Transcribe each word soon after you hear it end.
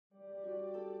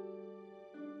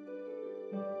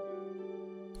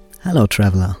Hello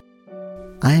traveler,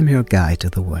 I am your guide to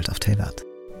the world of Teyvat.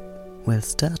 We'll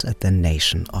start at the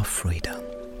Nation of Freedom.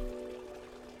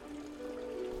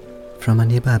 From a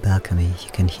nearby balcony you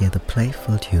can hear the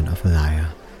playful tune of a lyre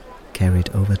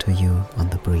carried over to you on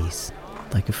the breeze,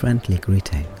 like a friendly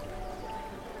greeting.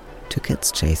 Two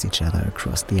kids chase each other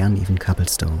across the uneven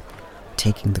cobblestone,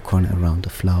 taking the corner around the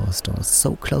flower store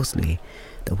so closely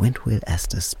the windwheel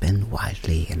asters spin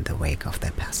wildly in the wake of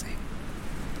their passing.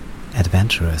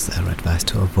 Adventurers are advised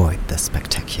to avoid this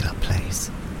spectacular place,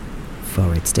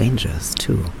 for its dangers,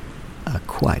 too, are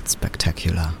quite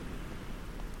spectacular.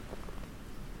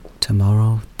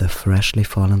 Tomorrow the freshly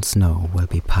fallen snow will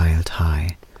be piled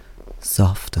high,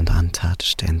 soft and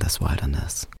untouched in this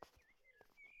wilderness.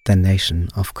 The nation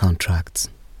of contracts.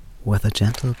 With a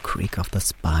gentle creak of the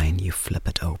spine you flip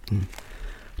it open,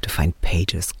 to find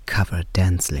pages covered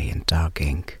densely in dark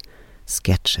ink,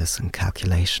 sketches and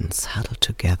calculations huddled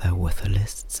together with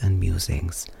lists and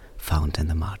musings found in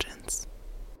the margins.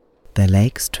 The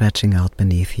lake stretching out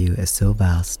beneath you is so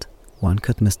vast one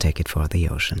could mistake it for the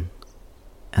ocean,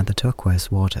 and the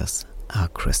turquoise waters are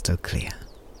crystal clear.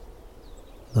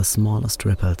 The smallest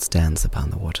ripple stands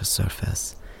upon the water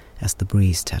surface as the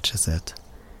breeze touches it,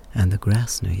 and the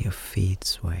grass near your feet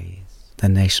sways. The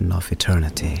nation of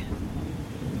eternity.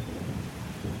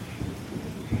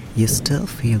 You still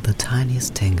feel the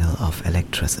tiniest tingle of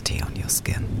electricity on your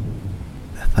skin.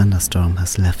 The thunderstorm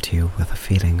has left you with a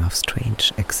feeling of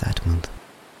strange excitement.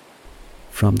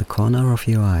 From the corner of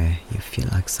your eye, you feel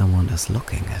like someone is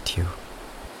looking at you.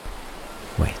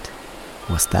 Wait,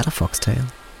 was that a foxtail?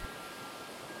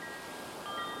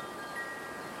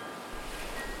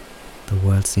 The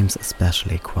world seems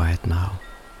especially quiet now,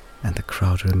 and the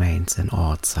crowd remains in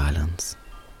awed silence.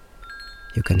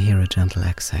 You can hear a gentle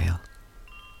exhale,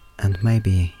 and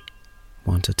maybe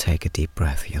want to take a deep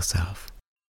breath yourself.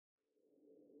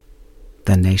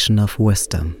 The nation of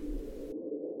wisdom.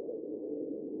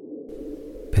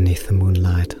 Beneath the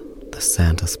moonlight, the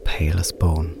sand is pale as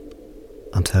bone,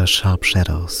 until sharp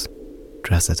shadows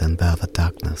dress it in velvet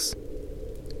darkness.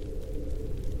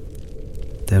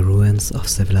 The ruins of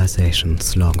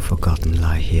civilizations long forgotten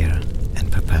lie here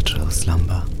in perpetual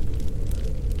slumber.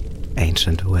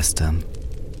 Ancient wisdom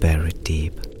buried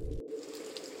deep.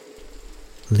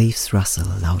 Leaves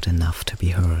rustle loud enough to be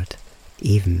heard,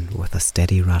 even with the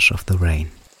steady rush of the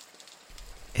rain.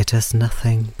 It is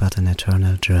nothing but an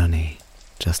eternal journey,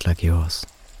 just like yours.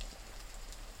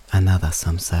 Another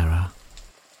samsara,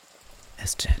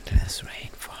 as gentle as rain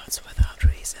falls without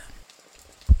reason.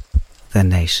 The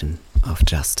nation of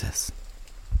justice.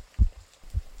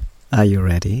 Are you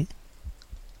ready?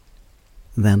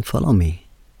 Then follow me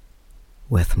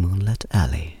with Moonlit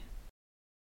Alley.